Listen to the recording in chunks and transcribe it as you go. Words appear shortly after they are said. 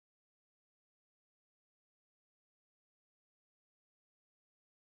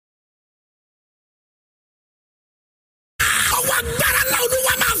Agbára la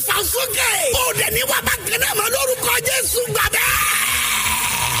Olúwa máa fà sókè. Ó dẹ̀ ní wà bá kẹ́nẹ́ mọ́ lórúkọ Jésù gbàgbẹ́.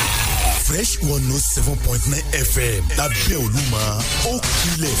 Fresh 107.9 FM lábẹ́ Olúmọ ó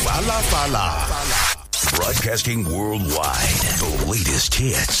kilẹ̀ fàlàfàlà. Broadcasting worldwide, the latest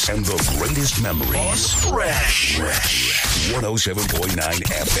hits and the greatest memories. Fresh 107.9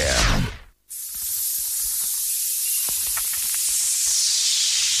 FM.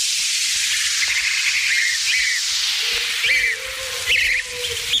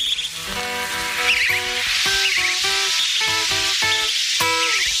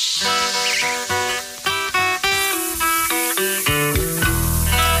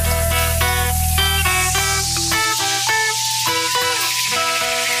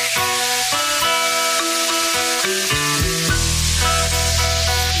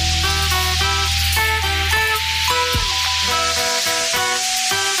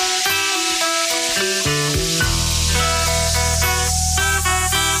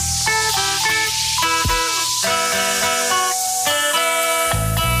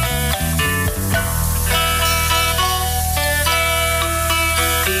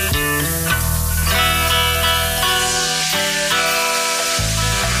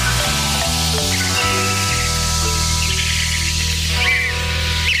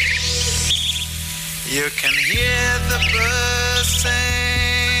 You can hear the birds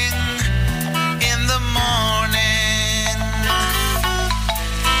sing in the morning.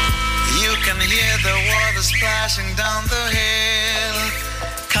 You can hear the water splashing down the hill,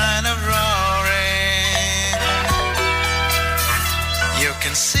 kind of roaring. You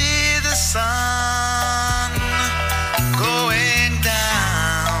can see the sun going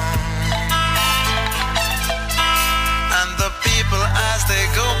down, and the people as they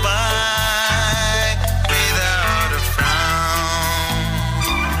go by without a frown.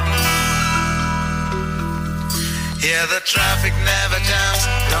 Here the traffic never jams,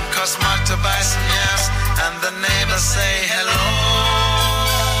 don't cost much to buy some yams, and the neighbors say hello.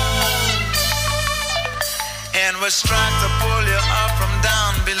 And we're struck to pull you up from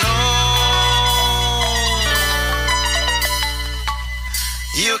down below.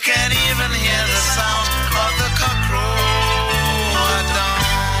 You can even hear the sound of the cockroach.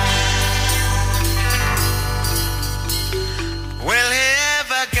 Will he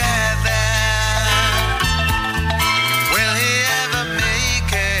ever get there? Will he ever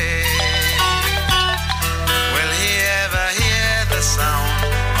make it? Will he ever hear the sound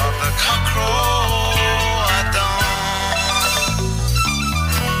of the cockroach?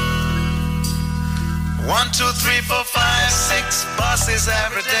 1, 2, 3, 4, 5, 6 buses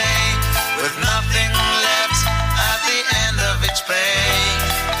every day, with nothing left at the end of each pay.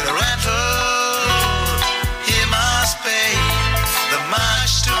 The rental he must pay, the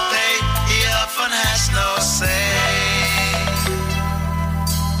much to pay he often has no say.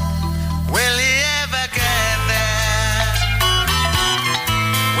 Will he ever get there?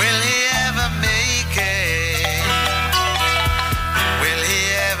 Will he ever make it? Will he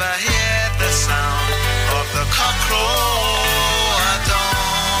ever hear the sound of the cockroach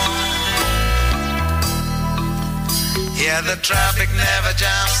dawn? Here the traffic never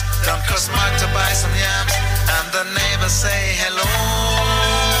jams, don't cost much to buy some yams, and the neighbors say hello.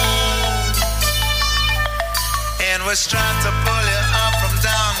 And we're trying to pull you up from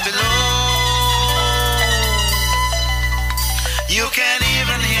down below. You can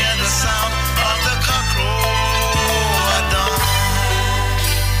even hear the sound of the cockroach dawn.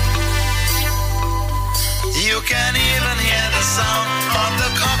 You can even hear the sound of the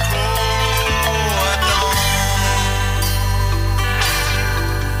cockroach dawn.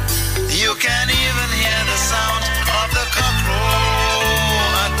 You can even hear the sound of the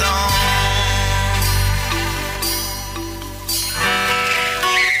cockroach dawn.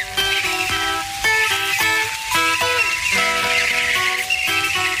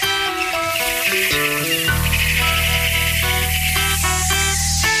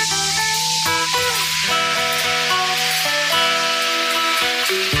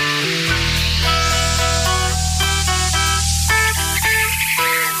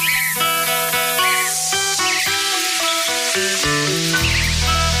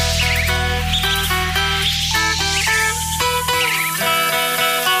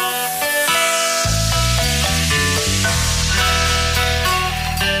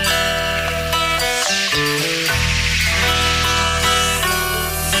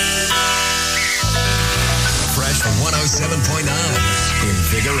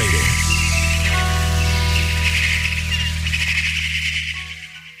 Invigorating.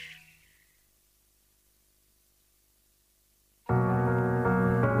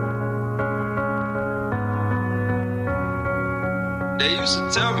 They used to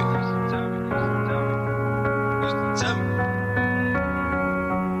tell me.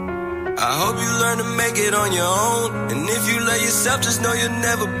 I hope you learn to make it on your own. And if you love yourself, just know you'll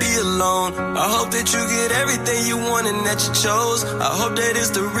never be alone. I hope that you get everything you want and that you chose. I hope that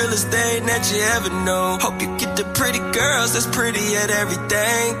it's the realest thing that you ever know. Hope you get the pretty girls that's pretty at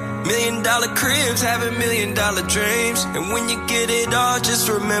everything. $1 million cribs, having $1 million dreams. And when you get it all, just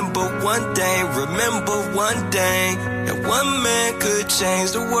remember one thing. Remember one thing. That one man could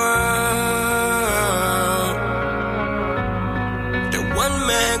change the world. That one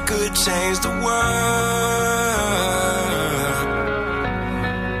man could change the world.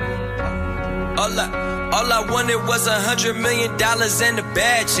 All I wanted was $100 million and a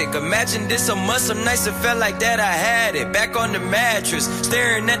bad chick. Imagine this a month, some nights it felt like that I had it. Back on the mattress,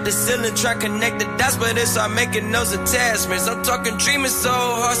 staring at the ceiling, trying to connect the dots, but it's all making those attachments. I'm talking dreaming so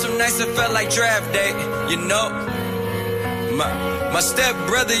hard, some nights it felt like draft day. You know, my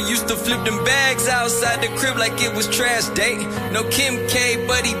stepbrother used to flip them bags outside the crib like it was trash day. No Kim K,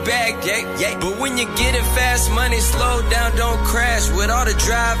 but he bagged, yeah. But when you're getting fast money, slow down, don't crash. With all the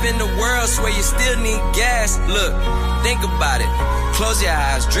drive in the world, swear you still need gas. Look, think about it. Close your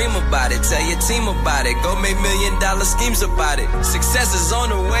eyes, dream about it. Tell your team about it. Go make $1 million schemes about it. Success is on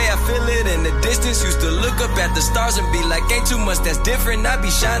the way, I feel it in the distance. Used to look up at the stars and be like, ain't too much that's different. I be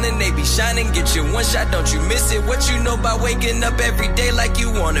shining, they be shining. Get you one shot, don't you miss it. What you know about waking up every day like you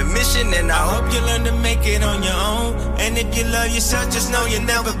on a mission. And I hope you learn to make it on your own. And if you love yourself, just know you'll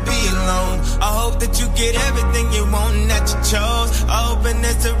never be alone. I hope that you get everything you want and that you chose. I hope and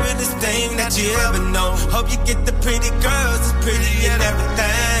it's the realest thing that you ever know. Hope you get the pretty girls, it's pretty and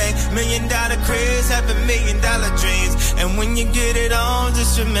everything. $1 million cribs, having $1 million dreams. And when you get it on,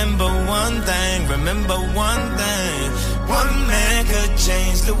 just remember one thing. Remember one thing. One man could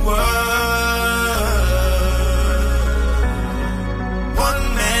change the world.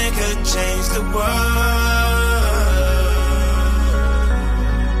 One man could change the world.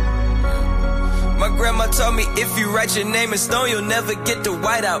 My grandma told me if you write your name in stone, you'll never get the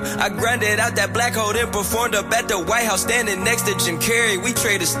white out. I grinded out that black hole, then performed up at the White House, standing next to Jim Carrey. We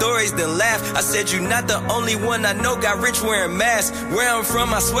traded stories, then laughed. I said, you're not the only one I know got rich wearing masks. Where I'm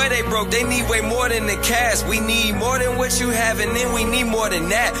from, I swear they broke. They need way more than the cash. We need more than what you have, and then we need more than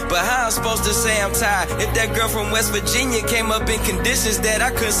that. But how I'm supposed to say I'm tired if that girl from West Virginia came up in conditions that I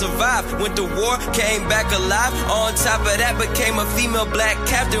couldn't survive? Went to war, came back alive. On top of that, became a female black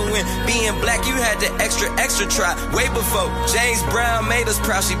captain. When being black, you had the extra try. Way before James Brown made us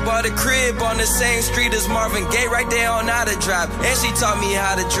proud. She bought a crib on the same street as Marvin Gaye, right there on how to drive. And she taught me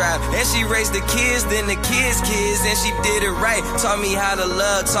how to drive. And she raised the kids, then the kids. And she did it right. Taught me how to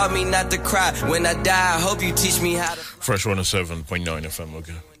love, taught me not to cry. When I die, I hope you teach me how to... Fresh 107.9 FM,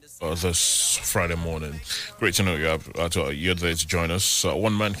 okay. This Friday morning. Great to know you're there to join us.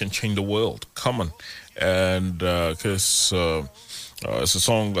 One man can change the world. Come on. And because it's a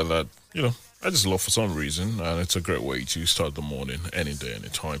song that, you know, I just love for some reason, and it's a great way to start the morning, any day, any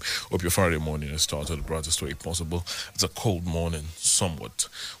time. Hope your Friday morning has started the brightest way possible. It's a cold morning, somewhat.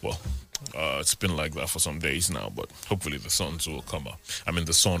 Well, it's been like that for some days now, but hopefully the sun will come out.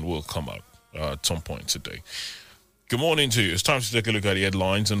 The sun will come out at some point today. Good morning to you. It's time to take a look at the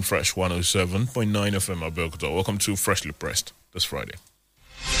headlines on Fresh 107.9 FM Abeokuta. Welcome to Freshly Pressed this Friday.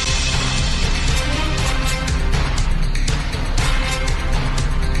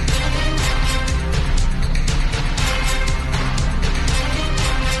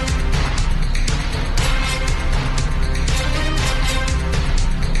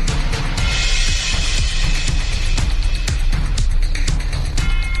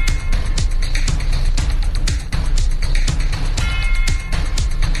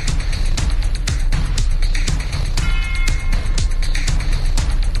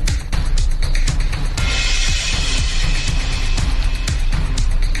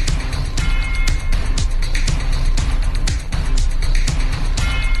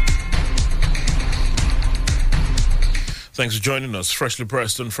 Thanks for joining us. Freshly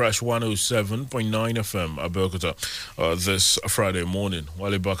Pressed on Fresh 107.9 FM Abeokuta this Friday morning.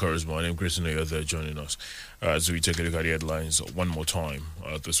 Wale Bakar is my name. Great to know you're there joining us as we take a look at the headlines one more time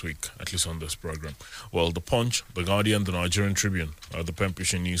this week, at least on this program. Well, The Punch, The Guardian, The Nigerian Tribune, the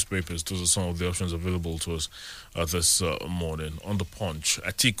pen-pushing newspapers, those are some of the options available to us this morning. On The Punch,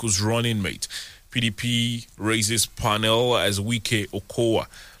 Atiku's running mate, PDP raises panel as Wike Okowa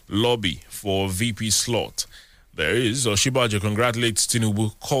lobby for VP slot. There is Oshibajo congratulates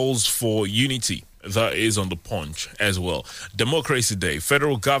Tinubu, calls for unity. That is on The Punch as well. Democracy Day,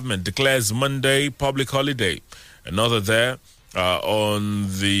 federal government declares Monday public holiday. Another there, on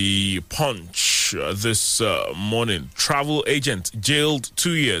the Punch this morning. Travel agent jailed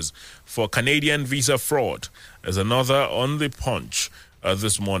 2 years for Canadian visa fraud. There's another on the Punch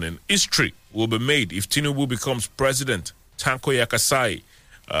this morning. History will be made if Tinubu becomes president. Tanko Yakasai.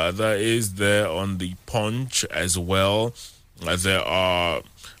 That is there on the Punch as well. There are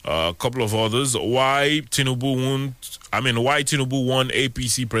a couple of others. Why Tinubu won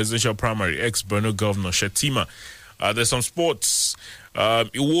APC presidential primary. Ex-Borno Governor Shetima. There's some sports.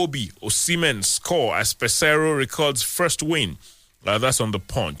 Iwobi Osimhen score as Pesero records first win. That's on the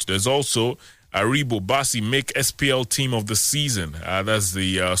Punch. There's also Aribo Bassi make SPL team of the season. That's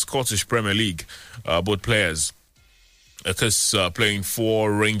the Scottish Premier League. Both players, because playing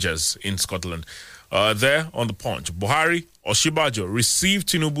for Rangers in Scotland. There on the Punch. Buhari, Oshibajo received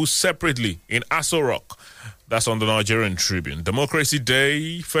Tinubu separately in Aso Rock. That's on the Nigerian Tribune. Democracy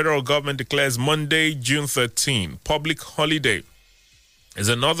Day, federal government declares Monday, June 13, public holiday. Is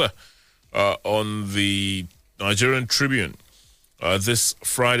another on the Nigerian Tribune this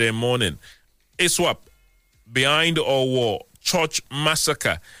Friday morning. ISWAP, behind all war, church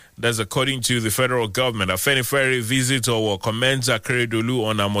massacre. That's according to the federal government. Afenifere visit or commends Akeredolu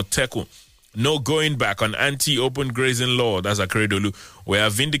on Amotekun. No going back on anti-open grazing law. That's Akeredolu. We are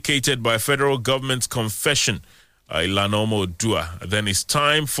vindicated by federal government's confession. Ilanomo Dua. Then it's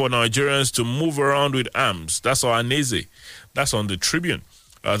time for Nigerians to move around with arms. That's Ohaneze. That's on the Tribune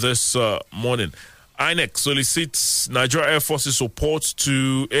this morning. INEC solicits Nigeria Air Force's support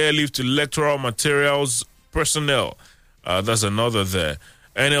to airlift electoral materials personnel. That's another there.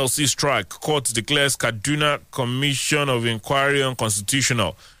 NLC strike. Court declares Kaduna Commission of Inquiry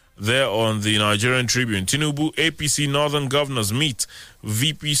unconstitutional. There on the Nigerian Tribune. Tinubu APC Northern Governors meet.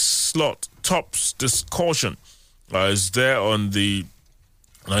 VP slot tops discussion. Is there on the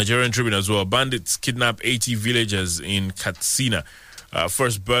Nigerian Tribune as well. Bandits kidnap 80 villagers in Katsina.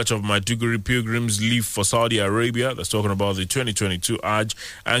 First batch of Maiduguri pilgrims leave for Saudi Arabia. That's talking about the 2022 Hajj.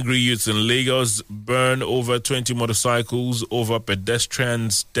 Angry youths in Lagos burn over 20 motorcycles over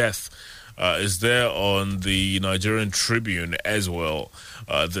pedestrian's death. Is there on the Nigerian Tribune as well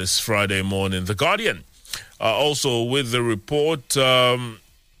this Friday morning. The Guardian also with the report. The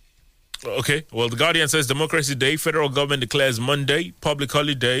Guardian says Democracy Day, federal government declares Monday public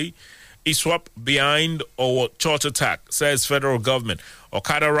holiday. ISWAP behind or church attack, says federal government.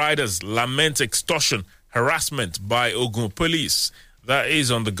 Okada riders lament extortion, harassment by Ogun police. That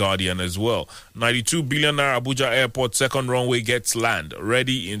is on the Guardian as well. 92 billion naira Abuja Airport second runway gets land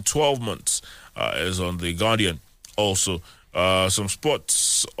ready in 12 months. Is on the Guardian. Also, some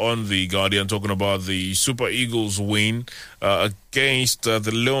sports on the Guardian talking about the Super Eagles win against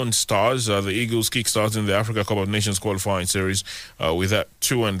the Lone Stars. The Eagles kickstarting the Africa Cup of Nations qualifying series with that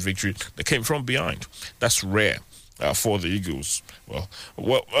 2-1 victory. They came from behind. That's rare for the Eagles.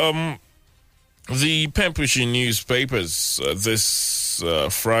 The pen pushing newspapers this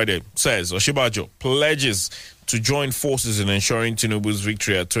Friday says Oshibajo pledges to join forces in ensuring Tinubu's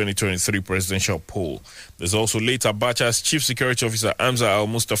victory at 2023 presidential poll. There's also later Abacha's Chief Security Officer Hamza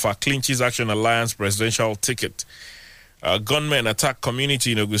Al-Mustafa clinches Action Alliance presidential ticket. Gunmen attack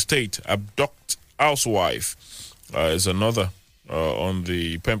community in Ogun State, abduct housewife. Is another on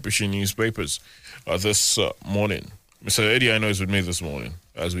the pen pushing newspapers this morning. Mr. Eddie, I know is with me this morning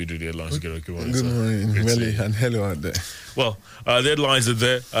as we do the headlines. Good morning, Melly, and hello out there. Well, the headlines are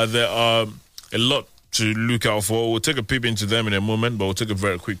there. There are a lot to look out for. We'll take a peep into them in a moment, but we'll take a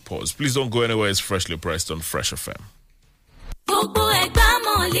very quick pause. Please don't go anywhere. It's freshly pressed on Fresh FM. Gbogbo ẹgbẹ́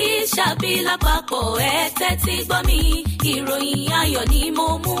mọ̀lẹ́ ṣàbí lápapọ̀ ẹ tẹ́tí gbọ́ mi, ìròyìn ayọ̀ ni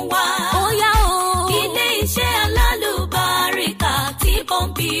mo mú wá. Ó yá o. Ilé iṣẹ́ alálùbáríkà tí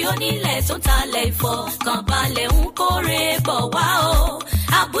pọ́ǹpì onílẹ̀ tó talẹ̀ ìfọ̀kànbalẹ̀ ń kórè bọ̀ wá o.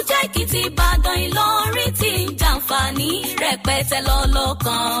 Àbújá, Èkìtì, Ìbàdàn, Ìlọrin ti ń jàǹfààní rẹpẹtẹ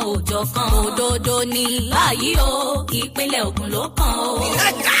lọ́lọ́kan òjọ̀kan òdodo ni. Báyìí o, ìpínlẹ̀ Ògùn ló kàn o.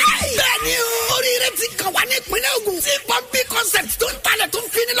 Bẹ́ẹ̀ni o, oríire ti kàn wá ní ìpínlẹ̀ Ògùn. Tí pọ́ǹpì concept tó ń talẹ̀ tó ń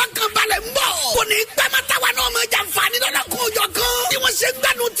fini lọ́kàn balẹ̀ ń bọ̀. Kò ní gbẹ́mọ́tàwa náà mọ̀ jàǹfààní lọ́lọ́kan òjọ̀kan. Bí wọ́n ṣe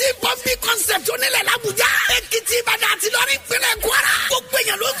gbẹ́nu tí pọ́ǹpì concept onílẹ̀ l'Àbújá, Èkìtì, Ìbàdàn àti Ìlọrin ìpínlẹ̀ Kwara. Gbogbo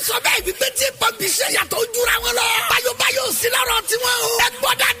èèyàn ló ń sọ bẹ́ẹ̀ wípé tí pọ́ǹpì ṣe yàtọ̀ ojúra wọn lọ. Báyọ̀ sí lọ́rọ̀ tiwọn o. Ẹ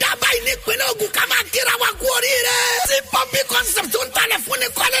gbọ́ dáadáa báyìí ní ìpínlẹ̀ Ògùn ká máa kíra wa kú oríire. Tí pọ́ǹpì concept tó ń talẹ̀ fún ni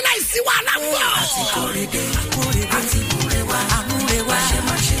kọ́lé láìsí wàhálà fún. Àti kórede, àti múrewa, àmúrewa, ṣe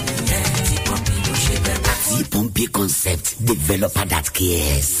máa ṣe nìyẹn. Tí pọ́ǹpì ló ṣe bẹ́ẹ̀. Tí pọ́ǹpì concept, developer that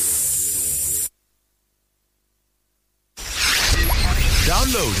cares. Download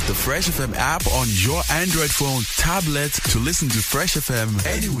Download the Fresh FM app on your Android phone, tablet to listen to Fresh FM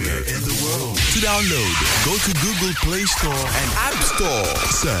anywhere in the world. To download, go to Google Play Store and App Store.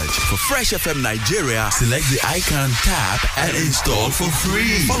 Search for Fresh FM Nigeria, select the icon, tap, and install for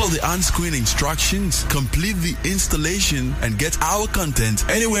free. Follow the on-screen instructions, complete the installation, and get our content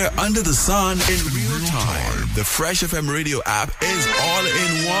anywhere under the sun in real time. The Fresh FM radio app is all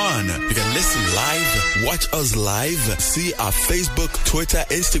in one. You can listen live, watch us live, see our Facebook, Twitter,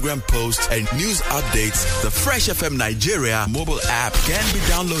 Instagram posts, and news updates. The Fresh FM Nigeria mobile app can be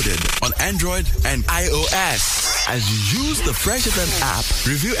downloaded on Android and iOS. As you use the Fresh FM app,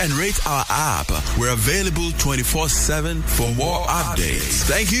 review and rate our app. We're available 24/7 for more updates.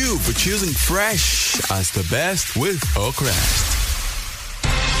 Thank you for choosing Fresh as the best with Oakrest.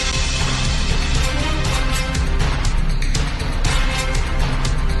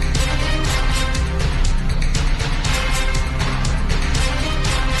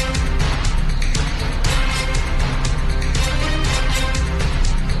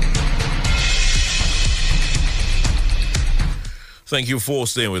 Thank you for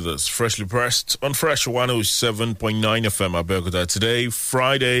staying with us. Freshly pressed on Fresh 107.9 FM Abeokuta. Today,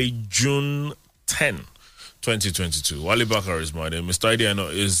 Friday, June 10, 2022. Wale Bakar is my name. Mr. Idiano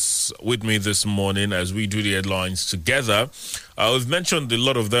is with me this morning as we do the headlines together. We've mentioned a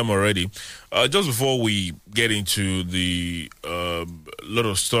lot of them already. Just before we get into the lot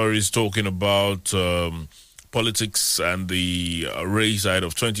of stories talking about politics and the race side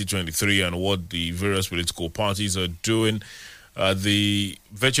of 2023 and what the various political parties are doing,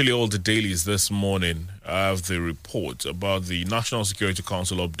 virtually all the dailies this morning have the report about the National Security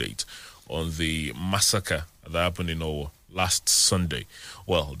Council update on the massacre that happened in Owo last Sunday.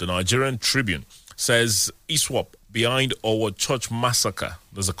 Well, the Nigerian Tribune says ISWAP behind Owo church massacre.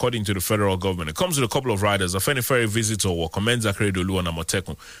 That's according to the federal government. It comes with a couple of riders. Afenifere visits Owo, commends Akeredolu and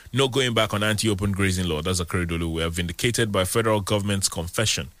Amotekun. No going back on anti-open grazing law. That's Akeredolu. We are vindicated by federal government's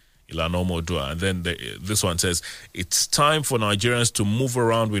confession. And then this one says, it's time for Nigerians to move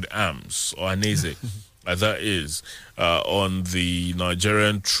around with arms, or Aneze, that is, on the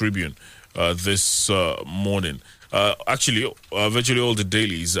Nigerian Tribune this morning. Actually, virtually all the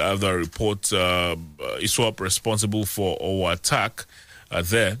dailies have that report. ISWAP responsible for our attack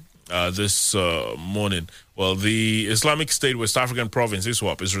there this morning. Well, the Islamic State West African Province,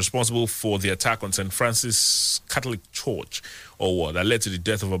 ISWAP, is responsible for the attack on St. Francis Catholic Church, that led to the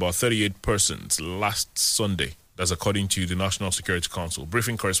death of about 38 persons last Sunday. That's according to the National Security Council.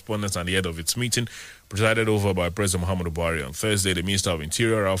 Briefing correspondence at the head of its meeting, presided over by President Muhammadu Buhari on Thursday. The Minister of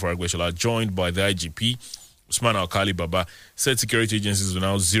Interior, Alpha Agweshola, joined by the IGP, Usman Alkali Baba, said security agencies are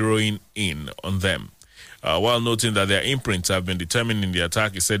now zeroing in on them. While noting that their imprints have been determined in the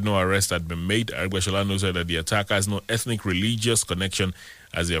attack, he said no arrest had been made. Agweshola noted that the attack has no ethnic religious connection,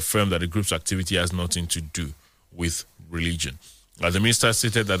 as he affirmed that the group's activity has nothing to do with religion. The minister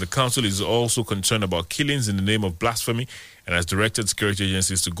stated that the council is also concerned about killings in the name of blasphemy and has directed security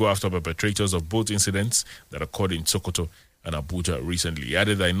agencies to go after perpetrators of both incidents that occurred in Sokoto and Abuja recently. He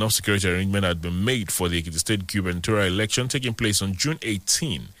added that enough security arrangement had been made for the Ekiti State gubernatorial election taking place on June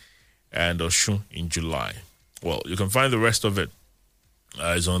 18 and Osun in July. Well, you can find the rest of it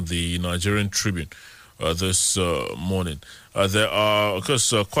is on the Nigerian Tribune this morning. There are, of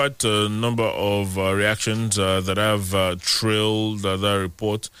course, quite a number of reactions that have trailed that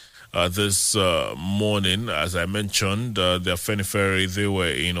report this morning. As I mentioned, the Afenifere, they were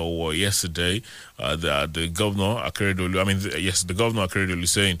in Owo yesterday. The governor, Akeredolu, the governor Akeredolu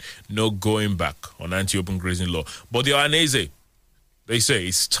saying no going back on anti-open grazing law. But the Aneze, they say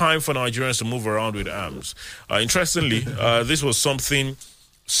it's time for Nigerians to move around with arms. Interestingly, this was something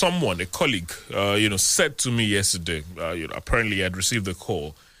someone, a colleague, said to me yesterday. Apparently, he had received a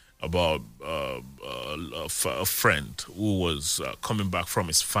call about a friend who was coming back from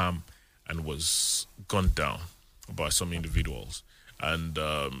his farm and was gunned down by some individuals. And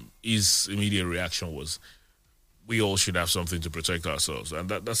his immediate reaction was, we all should have something to protect ourselves. And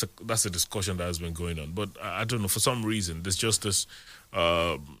that's a discussion that has been going on. But I don't know, for some reason, there's just this,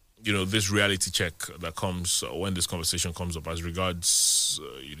 this reality check that comes when this conversation comes up as regards,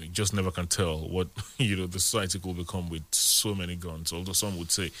 you just never can tell what, the society will become with so many guns. Although some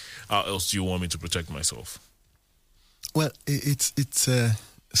would say, how else do you want me to protect myself? Well, it's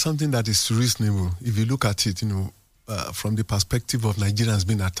something that is reasonable. If you look at it, from the perspective of Nigerians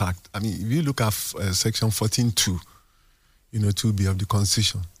being attacked. I mean, if you look at Section 14.2, 2B of the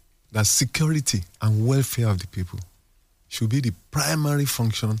Constitution, that security and welfare of the people should be the primary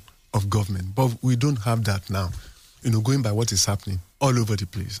function of government. But we don't have that now, going by what is happening all over the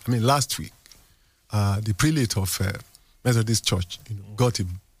place. I mean, last week, the prelate of Methodist Church, got a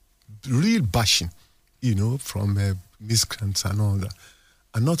real bashing, from miscreants and all that.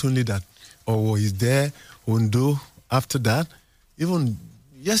 And not only that, is there, Ondo, after that, even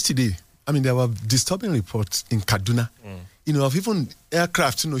yesterday, there were disturbing reports in Kaduna, of even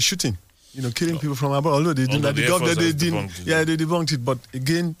aircraft, shooting, killing people from abroad. Although they didn't, they debunked it. But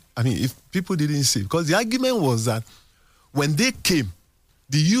again, if people didn't see, because the argument was that when they came,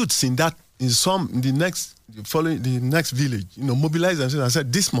 the youths in the next village, mobilized themselves and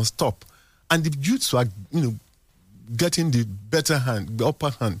said, this must stop. And the youths were, getting the the upper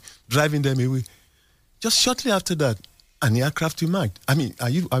hand, driving them away. Just shortly after that, an aircraft emerged. Are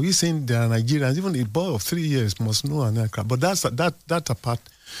you saying there are Nigerians, even a boy of 3 years must know an aircraft? But that's apart.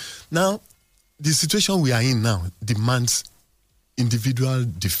 Now, the situation we are in now demands individual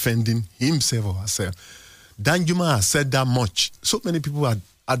defending himself or herself. Danjuma has said that much. So many people have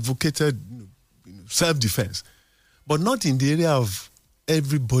advocated self-defense, but not in the area of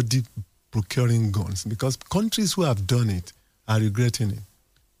everybody procuring guns, because countries who have done it are regretting it.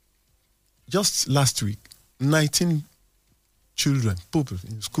 Just last week, 19 children, people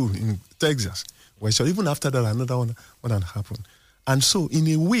in school in Texas were shot. Even after that, another one had happened. And so, in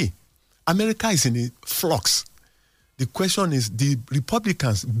a way, America is in a flux. The question is, the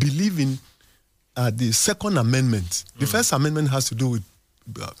Republicans believe in the Second Amendment. The First Amendment has to do with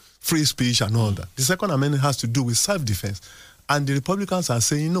free speech and all that. The Second Amendment has to do with self-defense. And the Republicans are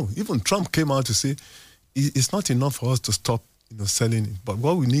saying no. Even Trump came out to say it's not enough for us to stop selling it. But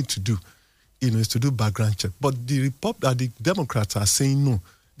what we need to do is to do background check. But the Democrats are saying no.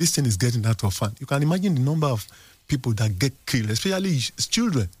 This thing is getting out of hand. You can imagine the number of people that get killed, especially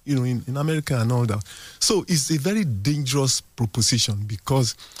children, in America and all that. So it's a very dangerous proposition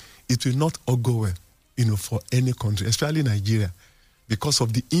because it will not augur well, for any country, especially Nigeria, because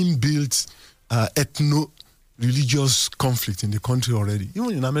of the inbuilt ethno-religious conflict in the country already.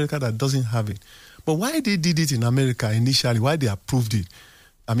 Even in America, that doesn't have it. But why they did it in America initially, why they approved it,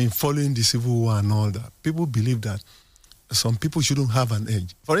 following the Civil War and all that, people believe that some people shouldn't have an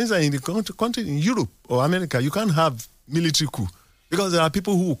edge. For instance, in the country in Europe or America, you can't have military coup because there are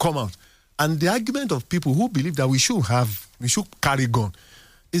people who will come out. And the argument of people who believe that we should carry gun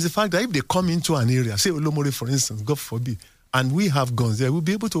is the fact that if they come into an area, say Olomore, for instance, God forbid, and we have guns there, we'll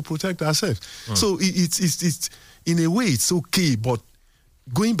be able to protect ourselves. So it's in a way, it's okay, but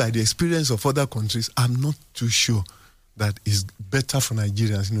going by the experience of other countries, I'm not too sure that it's better for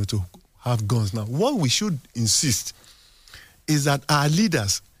Nigerians, to have guns. Now, what we should insist is that our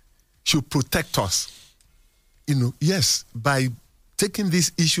leaders should protect us, yes, by taking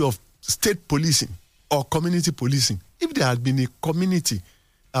this issue of state policing or community policing. If there had been a community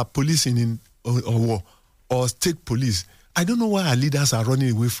policing in war or state police, I don't know why our leaders are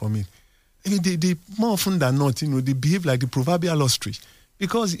running away from it. They more often than not, they behave like the proverbial ostrich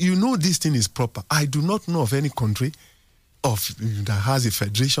because this thing is proper. I do not know of any country that has a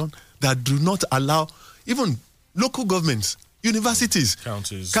federation that do not allow even local governments, universities,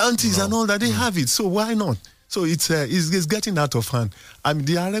 counties and all that, they have it. So why not? So it's getting out of hand.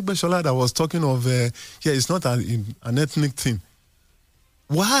 The Aregbesola that was talking of, it's not an ethnic thing.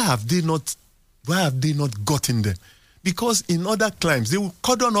 Why have they not gotten them? Because in other climes, they will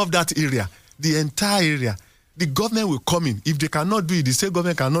cordon off that area, the entire area. The government will come in. If they cannot do it, the state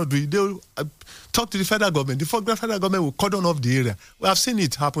government cannot do it, they will talk to the federal government. The federal government will cordon off the area. We have seen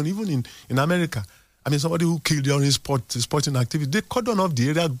it happen even in America. Somebody who killed during sporting activity, they cordon off the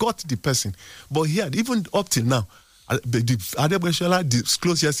area, got the person. But here, even up till now, Adegbeshola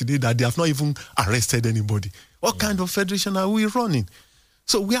disclosed yesterday that they have not even arrested anybody. What kind of federation are we running?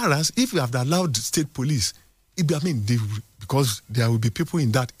 So whereas if we have allowed state police, because there will be people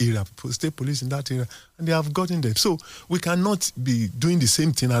in that area, state police in that area, and they have gotten them. So we cannot be doing the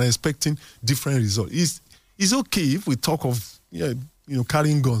same thing and expecting different results. It's okay if we talk of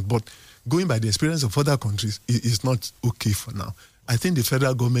carrying guns, but going by the experience of other countries is not okay for now. I think the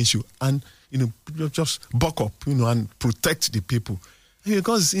federal government should just buck up and protect the people,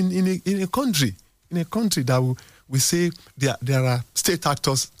 because in a country that we say there are state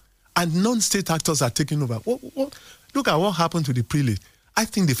actors and non-state actors are taking over. Look at what happened to the prelate. I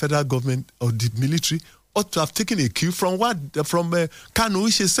think the federal government or the military ought to have taken a cue from Kanu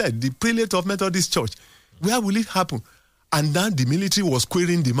Ishe said, the prelate of Methodist Church. Where will it happen? And then the military was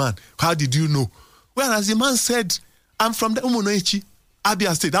querying the man. How did you know? Whereas the man said, I'm from the Umunoichi,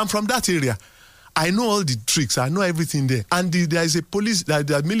 Abia State. I'm from that area. I know all the tricks. I know everything there. And there is a police,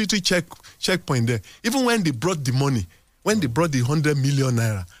 the military checkpoint there. Even when they brought the money, when they brought the 100 million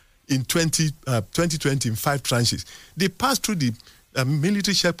naira in 2020 in 5 tranches, they passed through the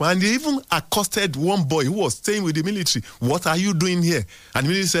military checkpoint, and they even accosted one boy who was staying with the military. What are you doing here? And the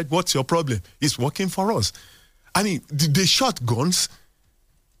military said, what's your problem? It's working for us. I mean, they shot guns.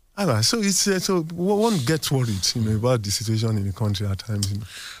 So it's so one gets worried, about the situation in the country at times.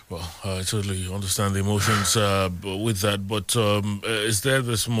 Well, I totally understand the emotions with that. But is there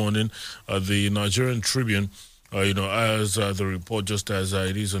this morning the Nigerian Tribune? As the report, just as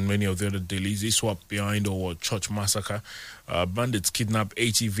it is on many of the other dailies, ISWAP behind our church massacre. Bandits kidnap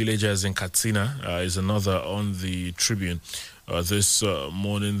 80 villagers in Katsina is another on the Tribune. This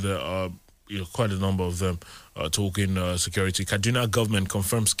morning, there are quite a number of them talking security. Kaduna government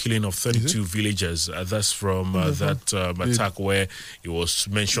confirms killing of 32 villagers. That's from that attack where it was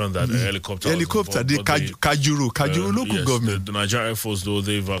mentioned that a helicopter, the Kajuru local government. The Nigerian Air Force, though,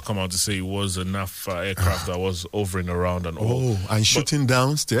 they've come out to say it was enough aircraft that was hovering around and all. And shooting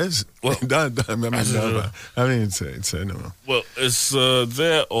downstairs. Well, it's Well, it's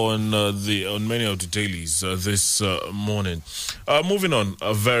there on many of the dailies this morning. Moving on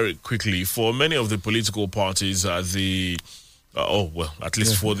very quickly, for many of the political parties, at least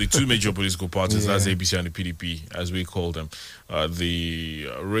for the two major political parties, that's APC and the PDP, as we call them, the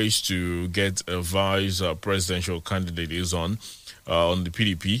race to get a vice presidential candidate is on the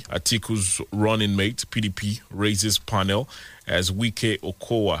PDP. Atiku's running mate, PDP, raises panel as Wike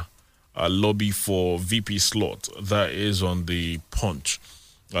Okowa lobby for VP slot. That is on the Punch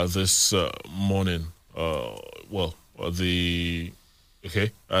this morning. The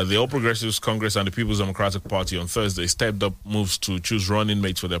All Progressives Congress and the People's Democratic Party on Thursday stepped up moves to choose running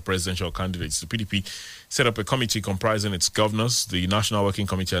mates for their presidential candidates. The PDP set up a committee comprising its governors, the National Working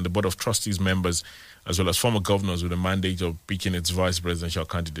Committee, and the Board of Trustees members, as well as former governors with a mandate of picking its vice presidential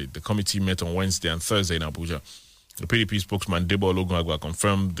candidate. The committee met on Wednesday and Thursday in Abuja. The PDP spokesman Debo Ologunagba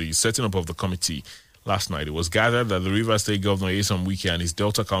confirmed the setting up of the committee last night. It was gathered that the Rivers State Governor Nyesom Wike and his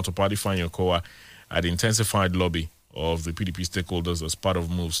Delta counterpart Ifeanyi Okowa had intensified lobby of the PDP stakeholders as part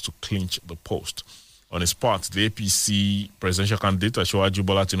of moves to clinch the post. On his part, the APC presidential candidate Asiwaju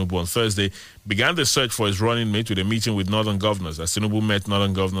Bola Tinubu on Thursday began the search for his running mate with a meeting with northern governors. As Tinubu met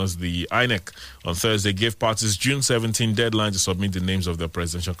northern governors, the INEC on Thursday gave parties June 17 deadline to submit the names of their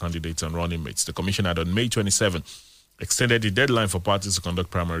presidential candidates and running mates. The commission had on May 27 extended the deadline for parties to conduct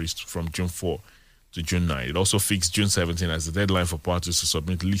primaries from June 4 to June 9. It also fixed June 17 as the deadline for parties to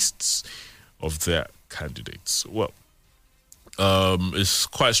submit lists of their candidates. Well, it's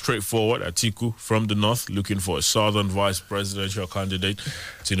quite straightforward. Atiku from the north looking for a southern vice presidential candidate.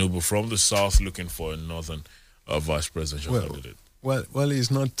 Tinubu from the south looking for a northern vice presidential candidate. Well, it's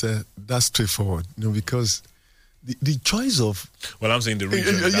not that straightforward, because the choice of... Well, I'm saying the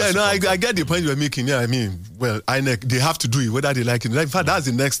region. I get the point you're making. Yeah, I mean, INEC, they have to do it, whether they like it. In fact, that's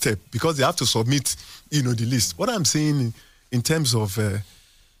the next step, because they have to submit, the list. What I'm saying in terms of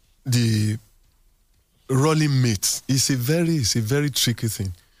the running mates is a very tricky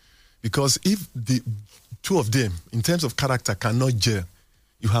thing, because if the two of them, in terms of character, cannot gel,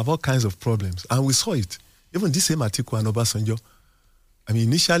 you have all kinds of problems. And we saw it. Even this same Atiku and Obasanjo, I mean,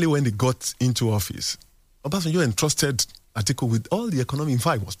 initially when they got into office, Obasanjo entrusted Atiku with all the economy. In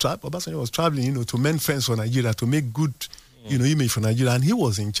fact, Obasanjo was traveling, to mend friends for Nigeria, to make good, image for Nigeria, and he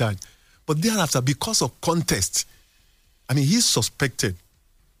was in charge. But thereafter, because of contest, I mean, he suspected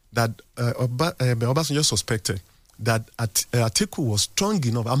that Obasanjo suspected that Atiku was strong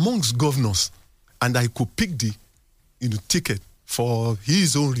enough amongst governors, and that he could pick the ticket for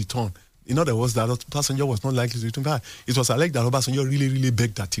his own return. In other words, that Obasanjo was not likely to return. It was alleged that Obasanjo really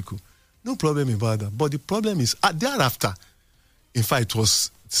begged Atiku. No problem about that. But the problem is, thereafter, in fact, it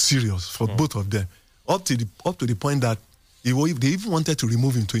was serious for both of them, up to the point that they even wanted to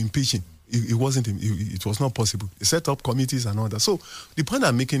remove him, to impeach him. It wasn't. It was not possible. They set up committees and all that. So the point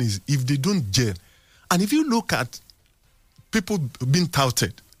I'm making is, if they don't jail, and if you look at people being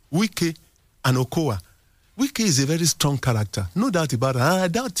touted, Wike and Okowa, Wike is a very strong character, no doubt about it. And I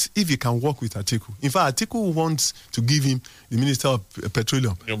doubt if he can work with Atiku. In fact, Atiku wants to give him the Minister of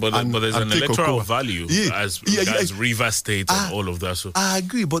Petroleum. But there's an electoral value as Rivers State and all of that. So I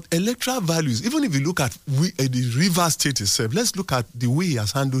agree, but electoral values, even if you look at the Rivers State itself, let's look at the way he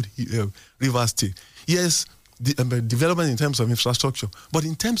has handled Rivers State. Yes, the development in terms of infrastructure, but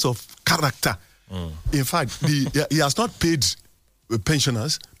in terms of character, in fact, he has not paid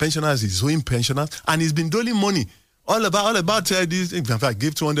pensioners is owing pensioners, and he's been doling money all about this. In fact,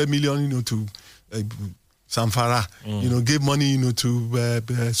 gave 200 million, to Samfara, gave money, to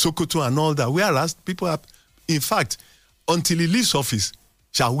Sokoto and all that. Whereas people have, in fact, until he leaves office,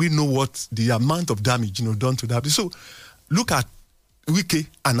 shall we know what the amount of damage, done to that. So, look at Wike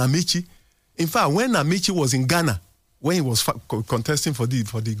and Amici. In fact, when Amici was in Ghana, when he was contesting for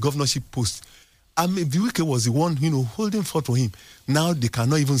the governorship post. I mean, Wike was the one, holding forth for him. Now they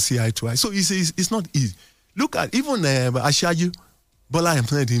cannot even see eye to eye. So it's not easy. Look at even Asiaju Bola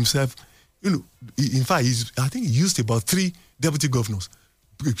Ahmed himself. In fact, I think he used about 3 deputy governors: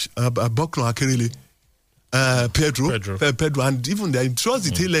 Bokno Akerele, Pedro, and even towards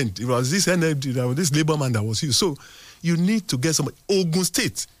the tail end, it was this Labour man that was used. So you need to get somebody. Ogun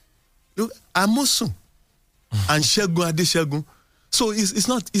State, look, Amosun and Segun Adeshegun. So it's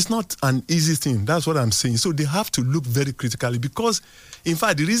not an easy thing. That's what I'm saying. So they have to look very critically, because, in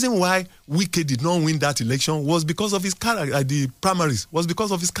fact, the reason why Wike did not win that election was because of his character. The primaries was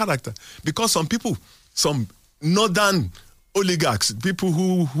because of his character. Because some northern oligarchs, people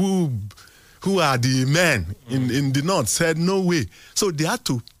who are the men in the north, said no way. So they had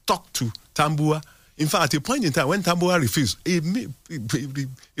to talk to Tambuwal. In fact, at a point in time when Tambuwal refused, a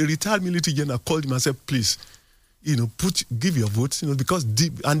retired military general called him and said, please, give your votes, because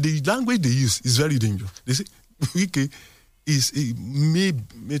and the language they use is very dangerous. They say Wike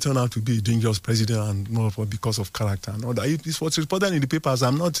may turn out to be a dangerous president, and more because of character and all that. It's what's reported in the papers.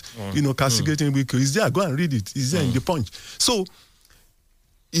 I'm not, castigating Wike. It's there. Go and read it. It's there in the Punch. So,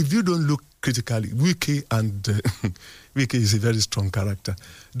 if you don't look critically, Wike Wike is a very strong character.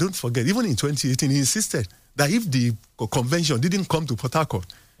 Don't forget, even in 2018, he insisted that if the convention didn't come to Port Harcourt,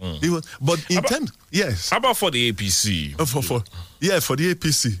 but in terms, yes. How about for the APC? For the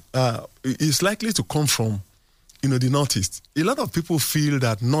APC, it's likely to come from, the Northeast. A lot of people feel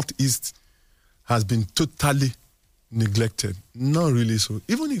that Northeast has been totally neglected. Not really so.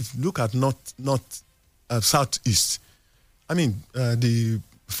 Even if you look at Southeast, I mean, the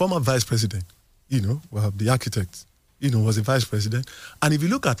former vice president, the architect, was the vice president. And if you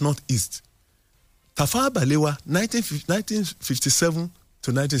look at Northeast, Tafawa Balewa, 1957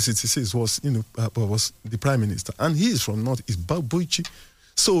 to 1966 was the prime minister, and he is from Northeast, Bauchi.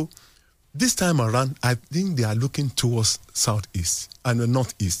 So this time around, I think they are looking towards Southeast and the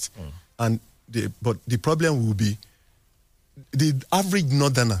Northeast, but the problem will be the average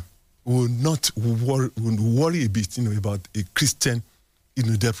Northerner will worry a bit, about a Christian,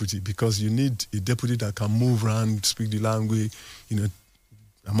 deputy, because you need a deputy that can move around, speak the language,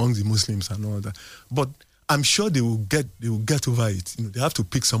 among the Muslims and all that. But I'm sure they will get over it. They have to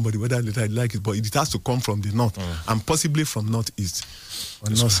pick somebody, whether they like it, but it has to come from the north and possibly from northeast or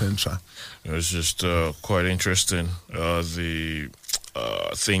north central. It's just quite interesting, the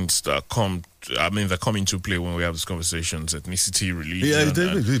things that come into play when we have these conversations. Ethnicity, religion. Yeah,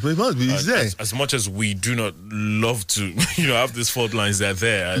 it must be. It's there. As much as we do not love to, have these fault lines, they're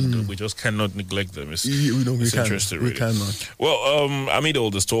there, and we just cannot neglect them. It's interesting, really. We cannot. Well, amid all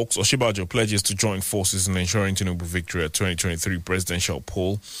these talks, Oshibajo pledges to join forces in ensuring Tinubu victory at 2023 presidential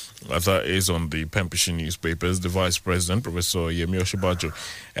poll. That is on the Pembrokeshire newspapers. The Vice President, Professor Yemi Oshibajo,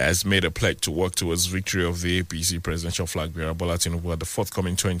 has made a pledge to work towards victory of the APC presidential flag bearer Bola Tinubu at the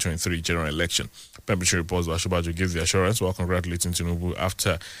forthcoming 2023 general election. Pembrokeshire reports that Oshibajo gave the assurance while congratulating Tinubu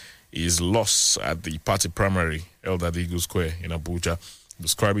after his loss at the party primary held at the Eagle Square in Abuja,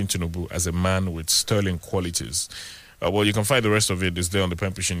 describing Tinubu as a man with sterling qualities. Well, you can find the rest of it is there on the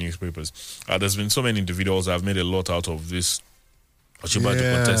Pembrokeshire newspapers. There's been so many individuals that have made a lot out of this.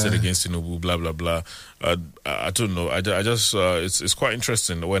 Oshibajo contested against Tinubu, blah, blah, blah. I don't know. I just, it's quite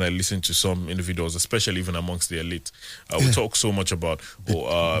interesting when I listen to some individuals, especially even amongst the elite. We talk so much about so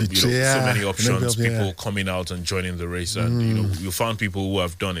many options, people coming out and joining the race. And, you found people who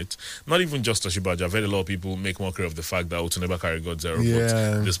have done it. Not even just Oshibajo. I've heard a lot of people make mockery of the fact that Otuneba Bakari got 0 votes.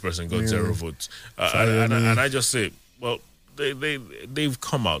 This person got 0 votes. And I just say, well, they've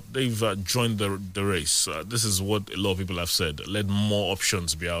come out. They've joined the race. This is what a lot of people have said. Let more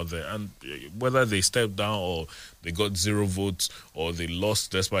options be out there. And whether they stepped down or they got 0 votes or they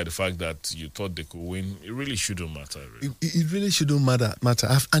lost despite the fact that you thought they could win, it really shouldn't matter. Really. It really shouldn't matter.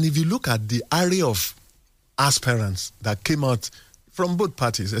 And if you look at the array of aspirants that came out from both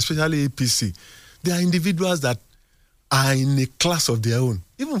parties, especially APC, there are individuals that are in a class of their own.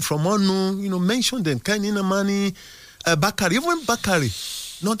 Even from ONU, mention them, Kenny Namani, Bakari, even Bakari.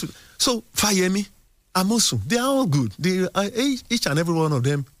 So, Fayemi, Amosu, they are all good. Each and every one of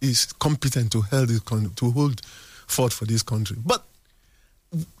them is competent to hold forth for this country. But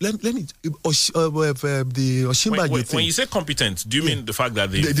let me, the Osinbajo thing. When you say competent, do you mean the fact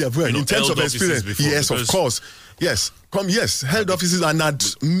that they in terms of experience? Before? Yes, of course. Yes, held offices and had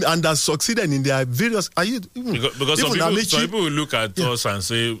succeeded in their various. Because some people will look at us and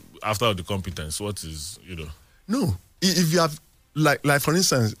say, after the competence, what is No, if you have like for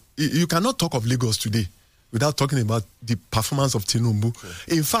instance, you cannot talk of Lagos today without talking about the performance of Tinubu.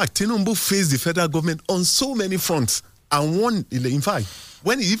 Okay. In fact, Tinubu faced the federal government on so many fronts and won. In fact,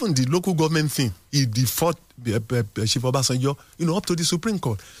 when even the local government thing, he fought Chief Obasanjo, up to the Supreme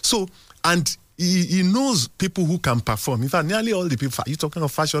Court. So, and he knows people who can perform. In fact, nearly all the people, you're talking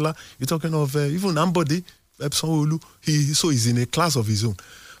of Fashola, you're talking of even Ambode, Sanwo-Olu, he's in a class of his own.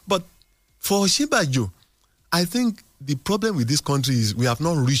 But for Osinbajo, I think the problem with this country is we have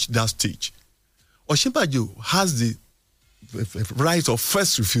not reached that stage. Osinbajo has the right of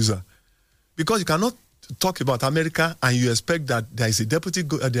first refusal, because you cannot talk about America and you expect that there is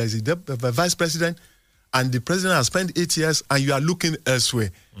a vice president and the president has spent 8 years and you are looking elsewhere.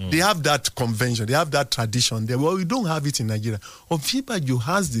 They have that convention, they have that tradition there. Well, we don't have it in Nigeria. Osinbajo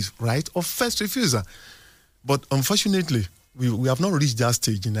has this right of first refusal. But unfortunately, we have not reached that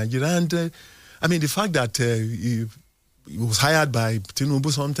stage in Nigeria. And the fact that he was hired by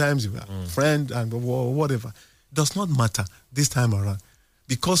Tinubu sometimes, a friend and whatever, does not matter this time around.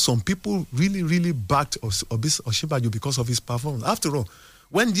 Because some people really, really backed Osinbajo because of his performance. After all,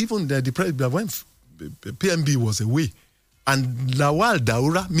 when even when PMB was away and Lawal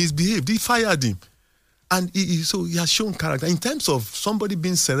Daura misbehaved, he fired him. And so he has shown character. In terms of somebody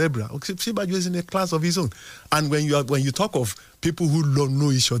being cerebral, Osinbajo is in a class of his own. And when you talk of people who don't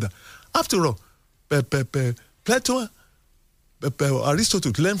know each other, after all, Plato,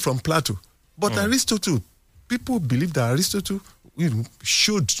 Aristotle learned from Plato. But Aristotle, people believe that Aristotle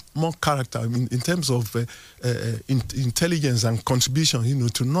showed more character in terms of intelligence and contribution,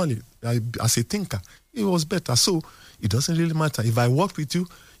 to knowledge. As a thinker, it was better. So it doesn't really matter. If I work with you,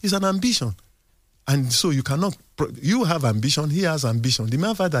 it's an ambition. And so you have ambition, he has ambition. The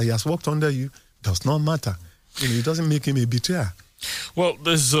matter that he has worked under you does not matter. It doesn't make him a betrayer. Well,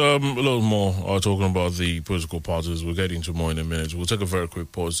 there's a little more talking about the political parties. We'll get into more in a minute. We'll take a very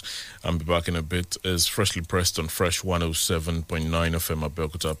quick pause and be back in a bit. It's Freshly Pressed on Fresh 107.9 FM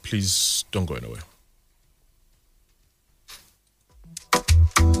Abeokuta. Please don't go anywhere.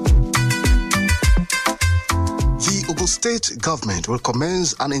 The Ogun State government will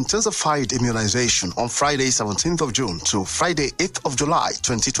commence an intensified immunization on Friday, 17th of June to Friday, 8th of July,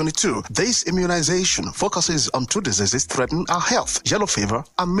 2022. This immunization focuses on two diseases threatening our health: yellow fever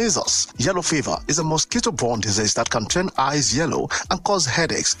and measles. Yellow fever is a mosquito-borne disease that can turn eyes yellow and cause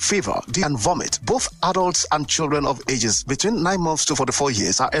headaches, fever, and vomit. Both adults and children of ages between 9 months to 44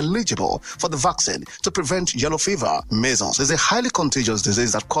 years are eligible for the vaccine to prevent yellow fever. Measles is a highly contagious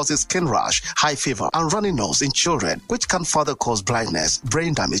disease that causes skin rash, high fever, and runny nose in children, which can further cause blindness,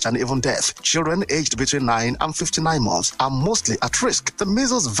 brain damage, and even death. Children aged between 9 and 59 months are mostly at risk. The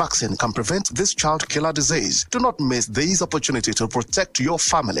measles vaccine can prevent this child killer disease. Do not miss this opportunity to protect your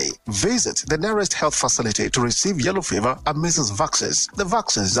family. Visit the nearest health facility to receive yellow fever and measles vaccines. The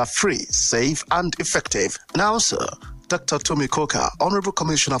vaccines are free, safe, and effective. Now, sir, Dr. Tomi Koka, Honorable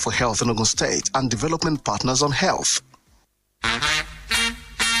Commissioner for Health in Ogun State and Development Partners on Health.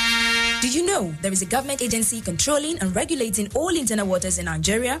 Do you know there is a government agency controlling and regulating all internal waters in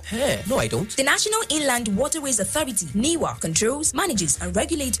Nigeria? Hey, no, I don't. The National Inland Waterways Authority, NIWA, controls, manages, and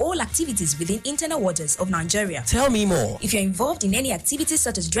regulates all activities within internal waters of Nigeria. Tell me more. If you're involved in any activities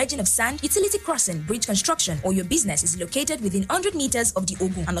such as dredging of sand, utility crossing, bridge construction, or your business is located within 100 meters of the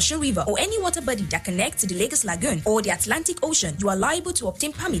Ogun and Osun River or any water body that connects to the Lagos Lagoon or the Atlantic Ocean, you are liable to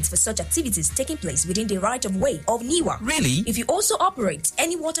obtain permits for such activities taking place within the right of way of NIWA. Really? If you also operate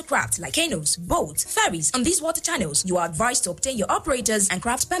any watercraft like canoes, boats, ferries on these water channels, you are advised to obtain your operators and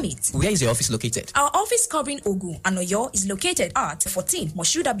craft permits. Where is your office located? Our office covering Ogun and Oyo is located at 14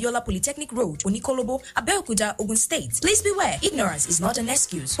 Moshood Abiola Polytechnic Road, Onikolobo, Abeokuta, Ogun State. Please beware, ignorance is not an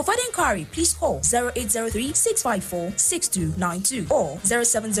excuse. For further inquiry, please call 0803-654-6292 or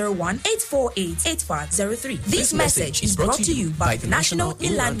 0701-848-8503. This message is brought to you by the National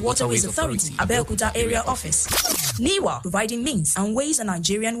Inland Waterways Authority, Abeokuta Area Office. NIWA, providing means and ways on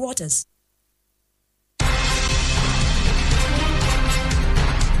Nigerian waters.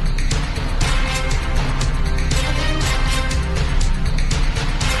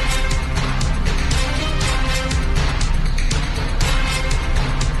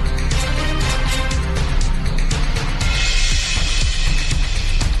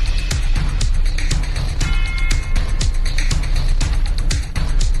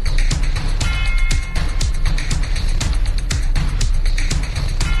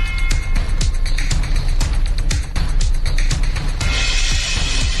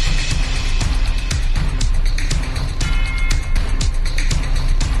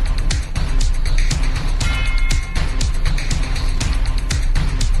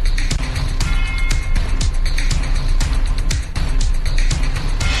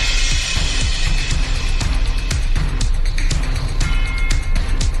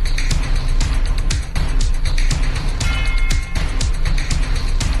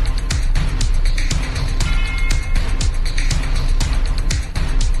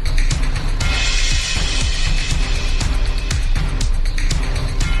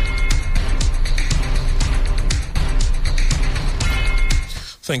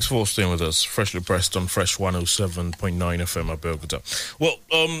 Thanks for staying with us. Freshly pressed on Fresh 107.9 FM at Belgota. Well,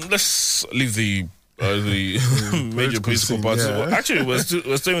 let's leave the major political parties. Yeah. Well, actually, we're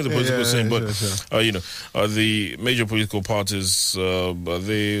staying with the political scene, but the major political parties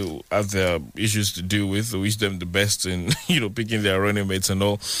they have their issues to deal with. We wish them the best in picking their running mates and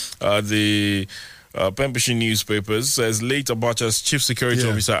all. The Pembrokeshire newspapers says late Abacha's chief security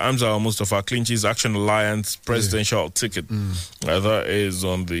officer Hamza Al-Mustafa clinches Action Alliance presidential ticket. That is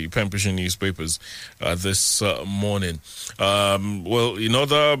on the Pembrokeshire newspapers this morning. Well, in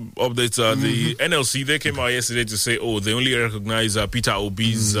other updates, the NLC, they came out yesterday to say, they only recognize Peter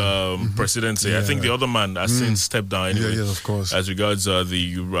Obi's presidency. Yeah. I think the other man has since stepped down anyway. Yes, of course. As regards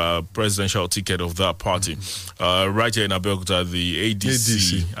the presidential ticket of that party. Right here in Abeokuta, the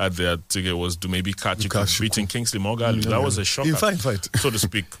ADC at their ticket was to maybe Kachiku beating Kingsley Moghalu. That was a shocker, in fact, so to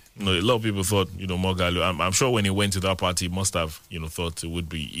speak. A lot of people thought, Moghalu, I'm sure when he went to that party, he must have, thought it would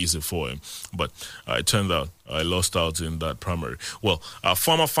be easy for him. But it turned out I lost out in that primary. Well,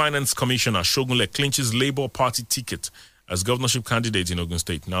 former Finance Commissioner Shogunle clinches Labour Party ticket as governorship candidate in Ogun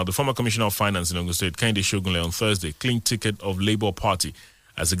State. Now, the former Commissioner of Finance in Ogun State, Kehinde Shogunle, on Thursday, clinched ticket of Labour Party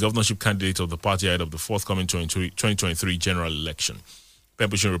as the governorship candidate of the party ahead of the forthcoming 2023 general election.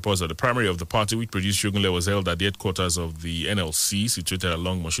 Pembrokeshire reports that the primary of the party, which produced Shogunle, was held at the headquarters of the NLC, situated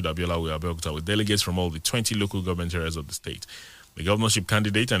along Moshood Abiola Way, Abeokuta, with delegates from all the 20 local government areas of the state. The governorship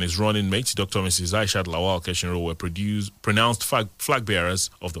candidate and his running mate, Dr. Mrs. Aishat Lawal Keshinro, were pronounced flag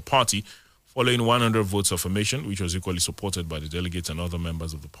bearers of the party, following 100 votes of affirmation, which was equally supported by the delegates and other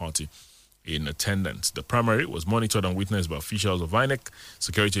members of the party in attendance. The primary was monitored and witnessed by officials of INEC,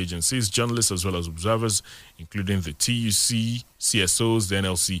 security agencies, journalists, as well as observers, including the TUC, CSOs, the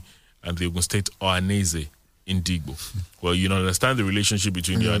NLC, and the Ogun State Ohaneze Indigbo. Well, you understand the relationship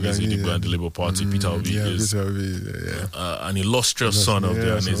between the Ohaneze Indigbo and the Labour Party. Peter Obi is an illustrious son of the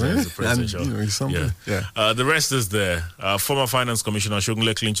Ohaneze as the presidential. The rest is there. Former Finance Commissioner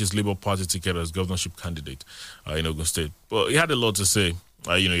Shogunle clinches Labour Party ticket as governorship candidate in Ogun State. Well, he had a lot to say.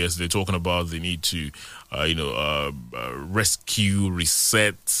 Yesterday talking about the need to, rescue,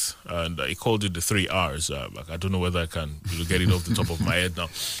 reset, and he called it the 3 R's. I don't know whether I can get it off the top of my head now.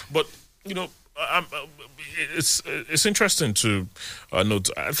 But, it's interesting to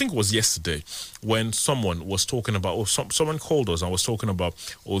note, I think it was yesterday, when someone was talking about, someone called us and was talking about,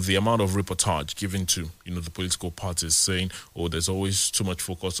 the amount of reportage given to, the political parties, saying, there's always too much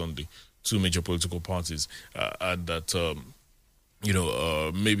focus on the two major political parties, and that...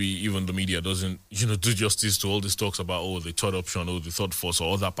 maybe even the media doesn't, do justice to all these talks about, the third option, the third force,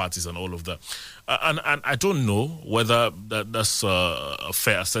 or other parties and all of that. And I don't know whether that's a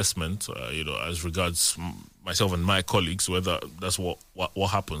fair assessment, as regards myself and my colleagues, whether that's what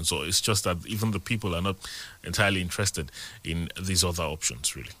happens, or it's just that even the people are not entirely interested in these other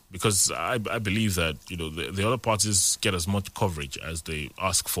options, really. Because I believe that, the other parties get as much coverage as they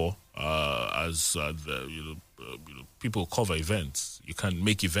ask for, people cover events. You can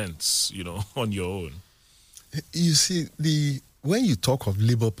make events, on your own. You see, when you talk of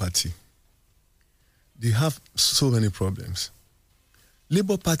Labour Party, they have so many problems.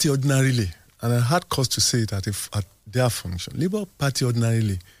 Labour Party ordinarily, and I had cause to say it at their function, Labour Party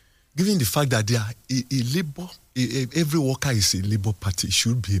ordinarily, given the fact that they are every worker is a Labour Party,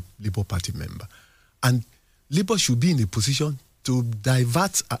 should be a Labour Party member. And Labour should be in a position to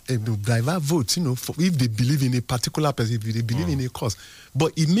divert votes, if they believe in a particular person, if they believe in a cause.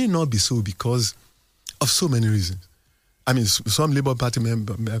 But it may not be so because of so many reasons. I mean, some Labour Party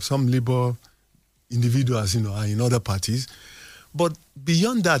members, some Labour individuals, are in other parties. But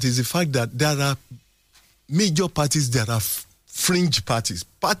beyond that is the fact that there are major parties, there are fringe parties,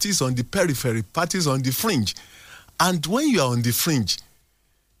 parties on the periphery, parties on the fringe. And when you are on the fringe,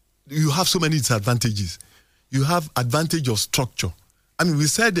 you have so many disadvantages. You have advantage of structure. I mean, we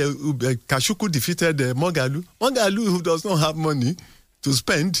said Kashuku defeated Moghalu. Moghalu, who does not have money to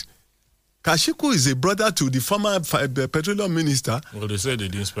spend. Kashuku is a brother to the former petroleum minister. Well, they said they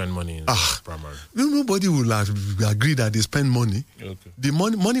didn't spend money in the primary. Nobody will agree that they spend money. Okay. The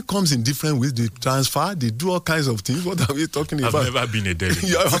money comes in different ways. They transfer, they do all kinds of things. What are we talking about? I've never been a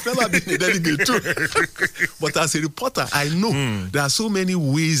delegate. I've never been a delegate too. But as a reporter, I know there are so many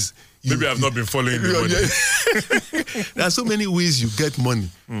ways. Maybe I've not been following the money. There are so many ways you get money.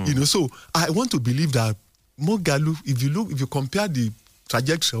 So I want to believe that Moghalu, if you compare the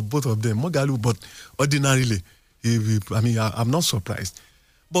trajectory of both of them, Moghalu, but ordinarily, I'm not surprised.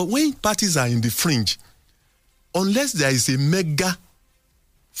 But when parties are in the fringe, unless there is a mega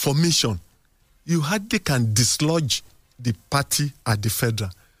formation, you hardly can dislodge the party at the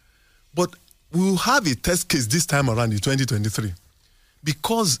federal. But we will have a test case this time around in 2023.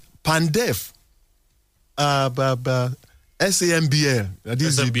 because Pandef, SAMBL, that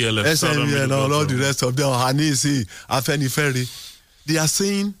is SAMBL, and all the rest of them, Hanisi, Afenifere, they are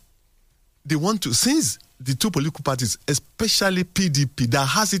saying they want to, since the two political parties, especially PDP, that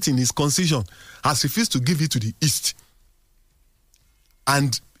has it in its constitution, has refused to give it to the East,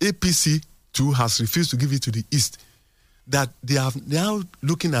 and APC too has refused to give it to the East, that they are now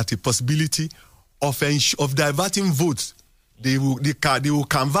looking at a possibility of diverting votes. They will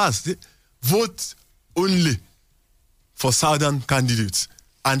canvass vote only for Southern candidates,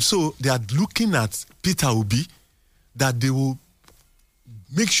 and so they are looking at Peter Obi, that they will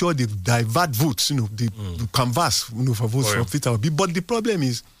make sure they divert votes, they canvass, for votes for Peter Obi. But the problem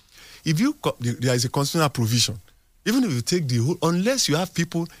is, if there is a constitutional provision, even if you take the whole, unless you have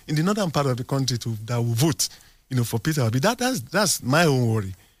people in the northern part of the country that will vote, for Peter Obi, that's my own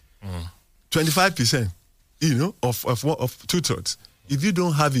worry. 25%, of 2/3. If you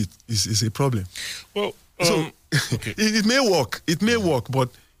don't have it, it's a problem. Well, so okay. it may work. It may work, but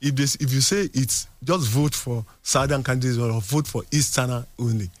if you say it's just vote for Southern candidates or vote for Easterner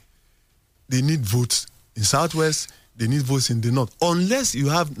only, they need votes in Southwest. They need votes in the North. Unless you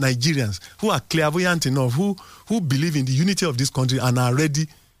have Nigerians who are clairvoyant enough, who believe in the unity of this country and are ready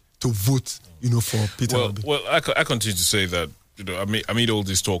to vote, for Peter Obi. Well, I continue to say that, amid all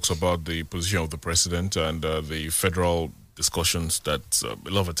these talks about the position of the president and the federal discussions, that a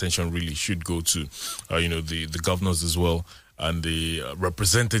lot of attention really should go to, the governors as well, and the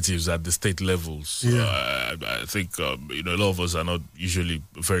representatives at the state levels. Yeah. I think, a lot of us are not usually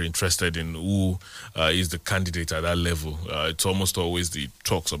very interested in who is the candidate at that level. It's almost always the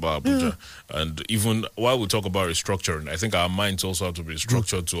talks about Abuja. Yeah. And even while we talk about restructuring, I think our minds also have to be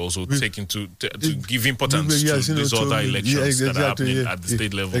structured to also take to give importance to these other elections that are happening at the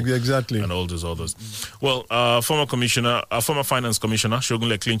state level. Exactly. And all those others. Well, former finance commissioner,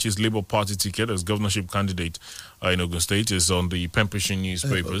 Shogunle clinches Labour Party ticket as governorship candidate in Ogun State, is on the pen pushing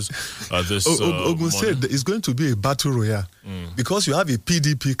newspapers this Ogun State is going to be a battle royale because you have a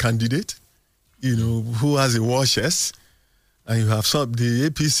PDP candidate, who has a war chest, and you have the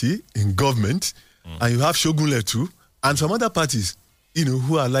APC in government, and you have Shogunle too, and some other parties,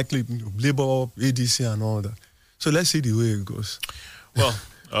 who are likely Labour, ADC, and all that. So let's see the way it goes. Well,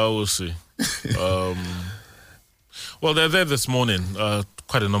 I will see. Well, they're there this morning,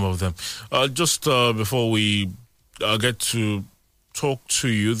 quite a number of them. Just before we get to talk to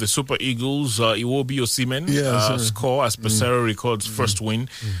you, the Super Eagles, Iwobi Osimhen score as Pesero records first win,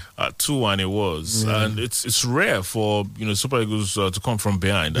 2-1 it was. Yeah. And it's rare for Super Eagles to come from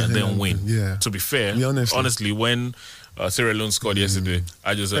behind and then win. Yeah. To be fair, honestly, when Sierra Leone scored yesterday,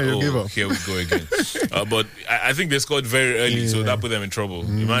 I just said, here we go again. But I think they scored very early, so that put them in trouble.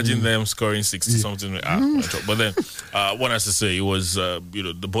 Imagine them scoring 60-something. But then, one has to say, it was,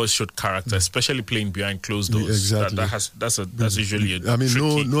 the boys showed character, especially playing behind closed doors. Exactly. That's usually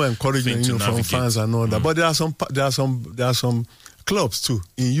no encouragement from fans and all that. But there are some clubs too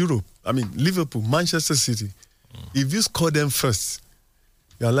in Europe. Liverpool, Manchester City. If you score them first,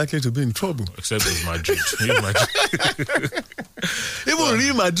 you are likely to be in trouble. Except it's Madrid. Even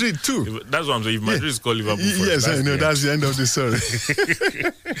Real Madrid too. That's what I'm saying. If Madrid score Liverpool first, yes, I know. That's the end of the story.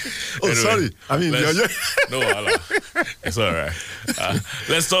 Sorry. No, it's all right.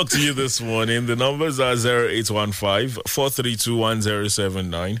 Let's talk to you this morning. The numbers are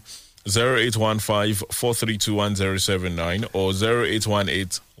 0815-432-1079, 0815-432-1079, or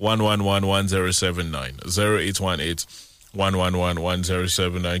 0818-111-1079,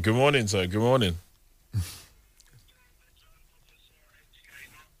 0818-111-1079. Good morning, sir. Good morning.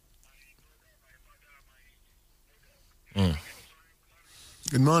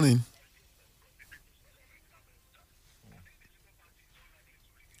 Good morning.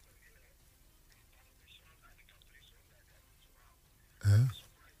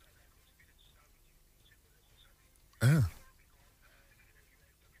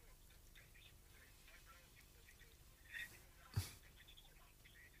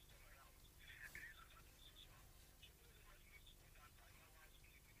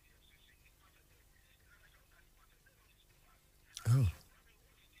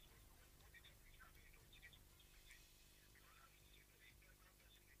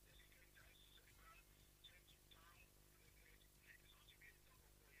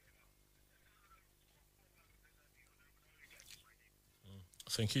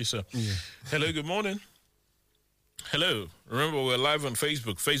 Thank you, sir. Yeah. Hello, good morning. Hello. Remember, we're live on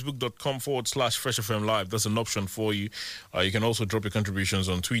Facebook, facebook.com/Fresh FM Live. That's an option for you. You can also drop your contributions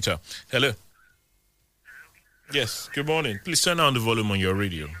on Twitter. Hello. Yes, good morning. Please turn down the volume on your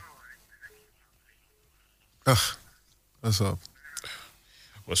radio. What's up?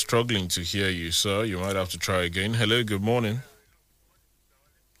 We're struggling to hear you, sir. You might have to try again. Hello, good morning.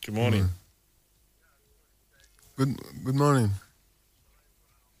 Good morning. Good morning.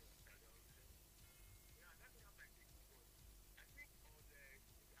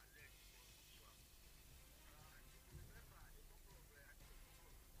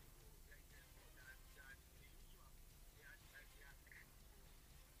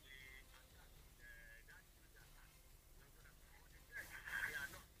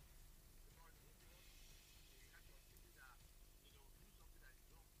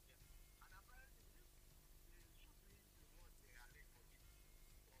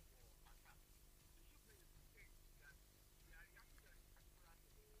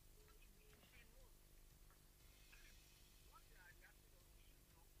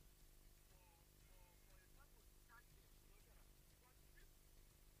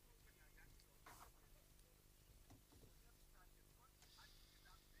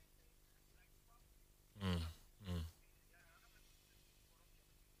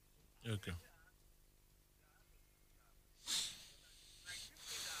 Okay.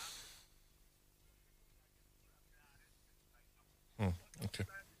 Okay.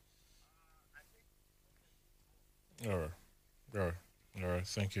 All right.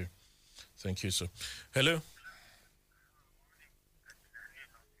 Thank you. Thank you, sir. Hello.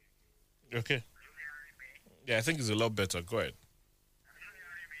 Okay. Yeah, I think it's a lot better. Go ahead.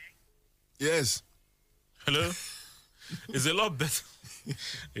 Yes. Hello. It's a lot better.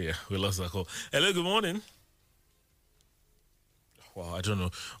 Yeah, we lost that call. Hello, good morning. Wow, I don't know.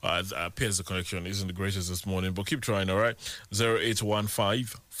 Appears the connection isn't the greatest this morning, but keep trying, all right?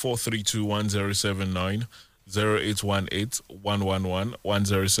 0815-432-1079,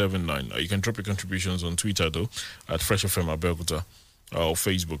 0818-111-1079. You can drop your contributions on Twitter, though, at Fresh FM Abeokuta, or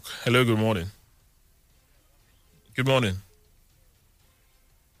Facebook. Hello, good morning. Good morning.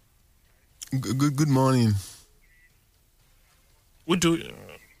 Good morning. What do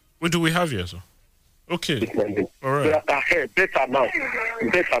we have here, sir? Okay. All right. Better now.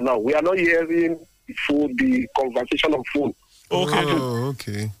 We are not hearing the conversation on phone. Okay. Oh,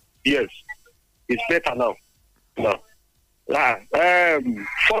 okay. Yes. It's better now.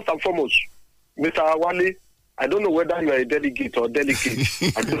 First and foremost, Mr. Wale, I don't know whether you are a delegate or delegate.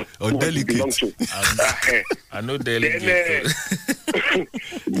 I don't know or delegate. You belong to. I know delegate.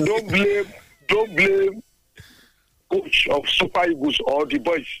 Don't blame coach of Super Eagles or the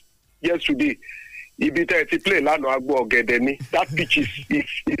boys yesterday. He play that pitch is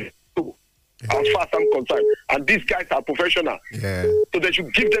as far as I'm concerned. And these guys are professional. Yeah. So they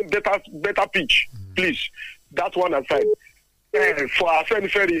should give them better pitch, please. That one aside. For our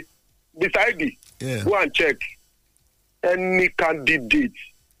friend Ferry, beside go and check any candidate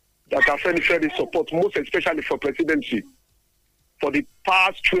that our friend Ferry support, most especially for presidency. For the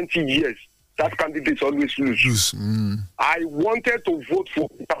past 20 years, that candidate always lose. I wanted to vote for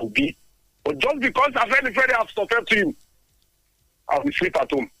Peter Obi, but just because I very have suffered to him, I will sleep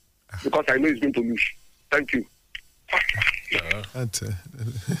at home because I know he's going to lose. Thank you. I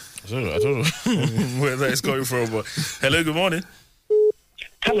don't know where that is coming from, but hello, good morning.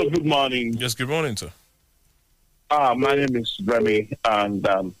 Hello, good morning. Yes, good morning, sir. My name is Remy, and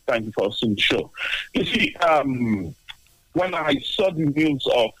thank you for hosting the show. You see, when I saw the news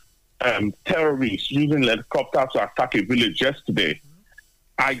of terrorists using helicopters to attack a village yesterday,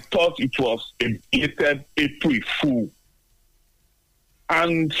 I thought it was a belated April Fool.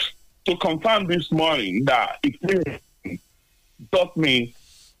 And to confirm this morning that it got me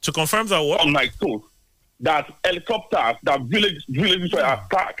to confirm that what on my toes that helicopters, that villages were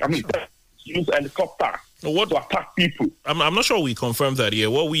attacked. I mean, use helicopters to attack people. I'm not sure we confirmed that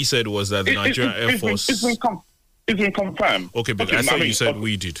here. What we said was that the Nigerian Air Force. It's been confirmed. Okay, but I thought you said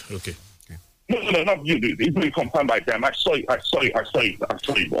we did. Okay. No, not you did. It's been confirmed by them. I saw it on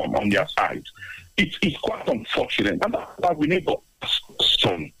their side. It's quite unfortunate. And that's why we need to ask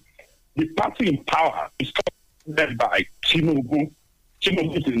some. The party in power is led by Tinubu.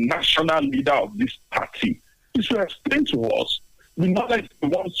 Tinubu is the national leader of this party. He should explain to us the knowledge he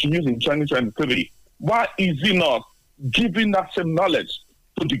wants to use in 2023. Why is he not giving that same knowledge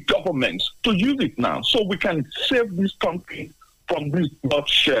to the government to use it now so we can save this country from this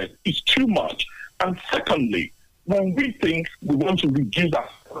bloodshed? It's too much. And secondly, when we think we want to reduce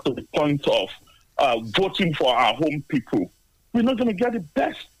that to the point of voting for our home people, we're not going to get the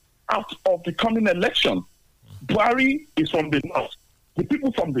best out of the coming election. Buhari is from the north. The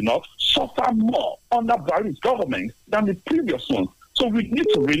people from the north suffer more under Buhari's government than the previous one. So we need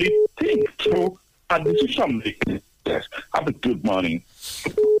to really think through our decision making. Yes. Have a good morning.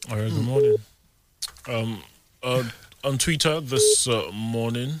 All right, good morning. On Twitter this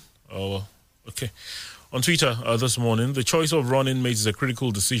morning, On Twitter this morning, the choice of running mates is a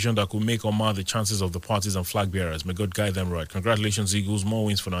critical decision that could make or mar the chances of the parties and flag bearers. May God guide them right. Congratulations, Eagles. More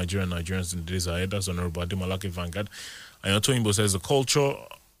wins for Nigeria and Nigerians in the days ahead. That's Honorable Ademalake Vanguard. And Antonio says the culture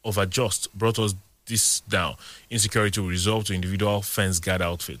of adjust brought us this down. Insecurity will resolve to individual fence guard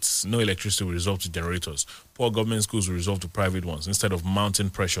outfits. No electricity will resolve to generators. Poor government schools will resolve to private ones instead of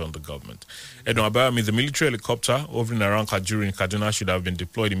mounting pressure on the government. Edwin Abayami, the military helicopter hovering around Kajuru in Kaduna should have been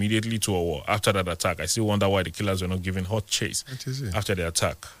deployed immediately to a war. After that attack, I still wonder why the killers were not given hot chase after the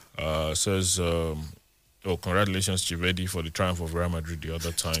attack. Says... congratulations, Chivedi, for the triumph of Real Madrid the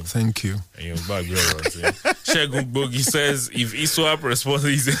other time. Thank you. And you're back there, right? Shegun Bogi says, if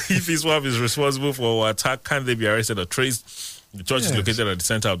ISWAP is responsible for our attack, can they be arrested or traced? The church is located at the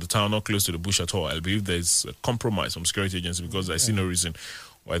center of the town, not close to the bush at all. I believe there is a compromise from security agencies because I see no reason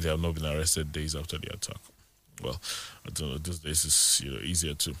why they have not been arrested days after the attack. Well, I don't know. These days it's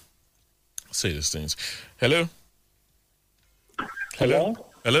easier to say these things. Hello? Hello?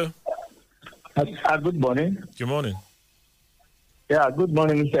 Good morning. Good morning. Yeah, good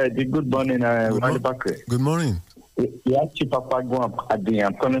morning, Mr. Eddie. Good morning, Wale Bakre. Good morning. Yeah, Chief Apagwa,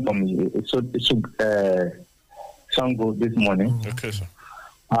 I'm calling from Sango this morning. Okay, sir.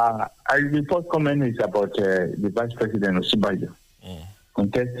 The first comment is about the Vice President Osibajo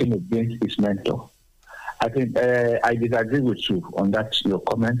contesting against his mentor. I think I disagree with you on that, your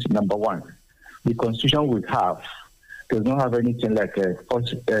comment. Number one, the Constitution we have does not have anything like a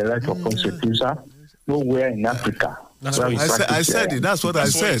right of first refusal. Nowhere in Africa. That's what I said it. That's what I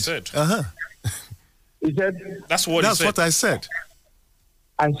said. He said. That's what I said.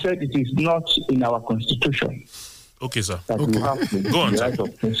 I said it is not in our Constitution. Okay, sir. That we have Go on, the right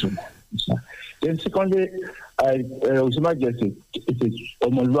of first refusal. Then secondly, Osima just said it is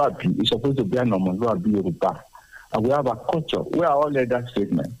Omoluabi. It's supposed to be an Omoluabi Yoruba. And we have a culture. We are all led that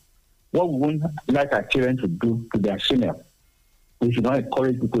statement. What we wouldn't like our children to do to their senior, we should not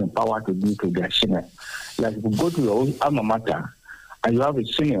encourage people in power to do to their senior. Like if you go to your own alma mater and you have a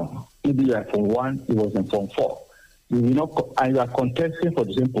senior, maybe you are from 1, he was in Form 4. You will not, and you are contesting for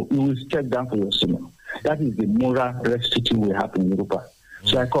the same post, you will step down for your senior. That is the moral rectitude we have in Yoruba.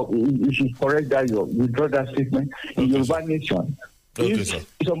 So I call, you should correct that, withdraw that statement. In Yoruba nation, if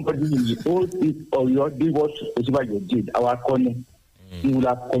somebody is old or you did what you did, our corner, he would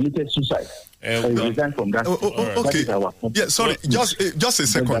have committed suicide. Resign from that. Okay. Yeah, sorry. Just a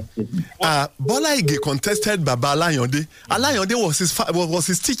second. Bola Ige contested Baba Alayande. Alayande was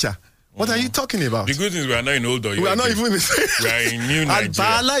his teacher. What are you talking about? The good thing is we are not in old Oyo. We are not even in we are in new Nigeria. And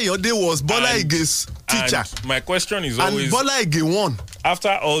Bala Alayande was Bola Ige's teacher. My question is always... And Bola Ige won. After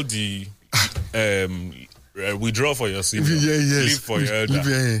all the... withdraw for your senior. Leave for your elder.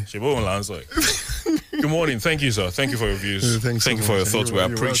 Good morning. Thank you, sir. Thank you for your views. Thank you for your thoughts. We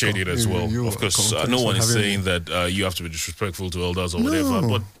appreciate it as well. Of course, no one is saying that you have to be disrespectful to elders or whatever,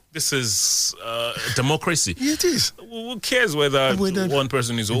 but this is democracy. It is. Who cares whether one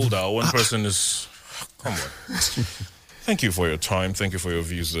person is older or one person is... Come on. Thank you for your time. Thank you for your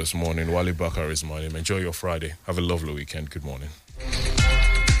views this morning. Wale Bakre is my name. Enjoy your Friday. Have a lovely weekend. Good morning.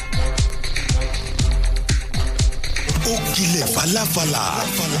 Okile falafala.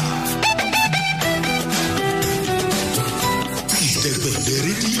 Ìdẹ̀gbẹ̀dẹ̀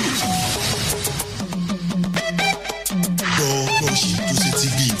rédíò. Gbọ́gbọ́ ṣì tó ṣe ti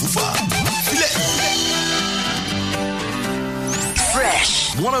bí ìfúfà. Fresh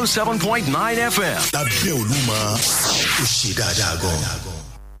 107.9 FM. Lábẹ́ Olúmọ, ó ṣe dáadáa gan.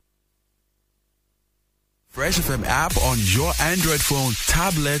 Fresh FM app on your Android phone,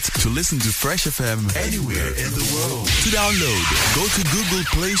 tablet to listen to Fresh FM anywhere in the world. To download, go to Google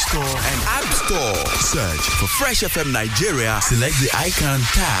Play Store and App Store. Search for Fresh FM Nigeria. Select the icon,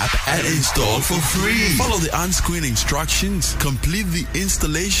 tap, and install for free. Follow the on-screen instructions, complete the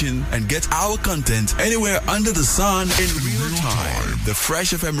installation, and get our content anywhere under the sun in real time. The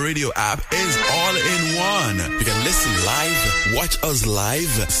Fresh FM radio app is all in one. You can listen live, watch us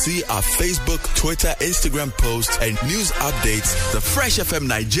live, see our Facebook, Twitter, Instagram posts and news updates. The Fresh FM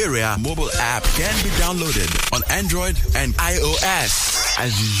Nigeria mobile app can be downloaded on Android and iOS.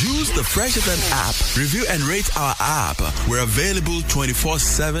 As you use the Fresh FM app, review and rate our app. We're available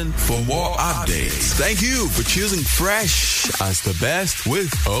 24/7 for more updates. Thank you for choosing Fresh as the best with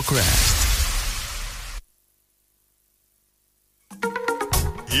Oakrest.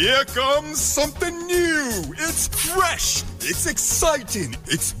 Here comes something new. It's fresh. It's exciting.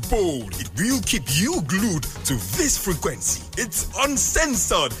 It's bold. It will keep you glued to this frequency. It's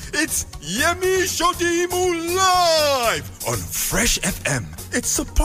uncensored. It's Yemi Shodimu live on Fresh FM. It's a